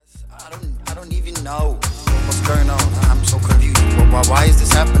know what's going on. I'm so confused. Why is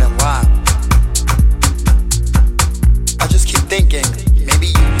this happening? Why? I just keep thinking,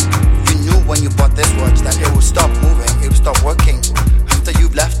 maybe you knew when you bought this watch that it would stop moving, it would stop working after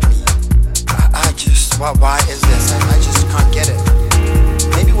you've left me. I just, why is this? I just can't get it.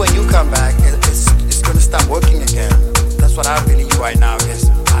 Maybe when you come back, it's gonna start working again. That's what I believe right now is,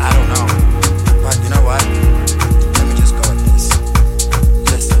 I don't know. But you know what? Let me just go with this.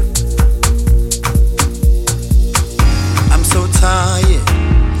 Listen. I'm so tired,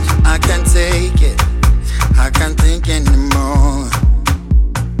 I can't take it. I can't think anymore.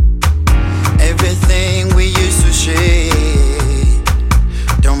 Everything we used to share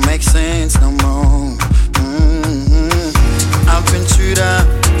don't make sense no more. I've been shooter,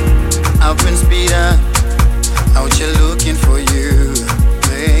 I've been speeder, out here looking for you,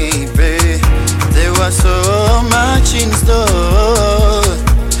 baby. There was so much in store.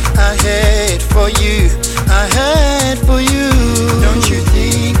 I had for you, I had for you. Don't you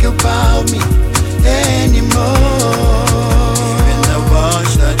think about me anymore? Even the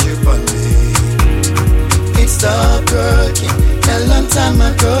watch that you bought me, it stopped working a long time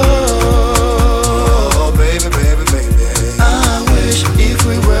ago. Oh baby, baby, baby, I wish if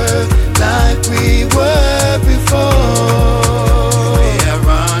we were like we were before. Be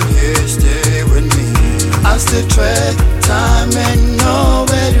around here, stay with me. I'll still track time and know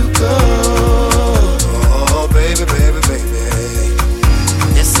where to go. Oh baby, baby, baby,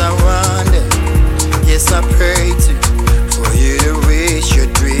 yes I wonder, yes I pray to for you to reach your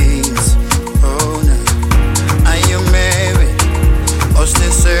dreams. Oh no, are you married or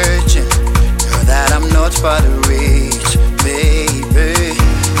still searching? Know that I'm not far to reach, baby.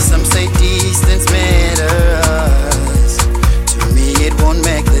 Some say distance matters. To me it won't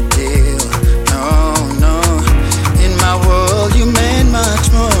make the deal. No, no. In my world you meant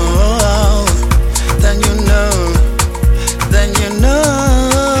much more than you know, than you know.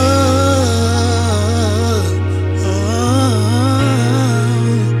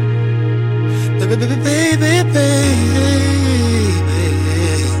 Baby, baby, baby.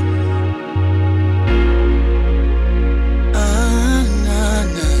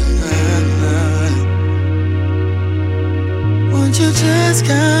 Won't you just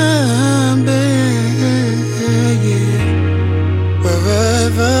come back,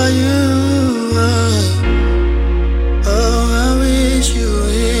 wherever you are? Oh, I wish you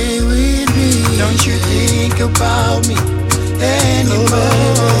were here with me. Don't you think about me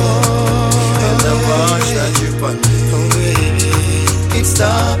anymore? And the watch that you bought me, oh baby, it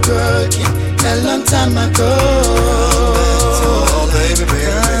stopped working a long time ago. Oh baby, baby,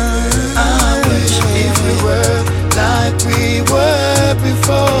 baby, I wish if we were like we were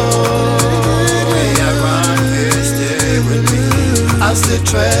before. Way around here, stay with me. I'll still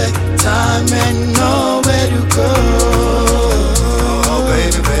track time and know where to go. Oh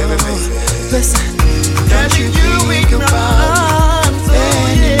baby, baby, baby, listen.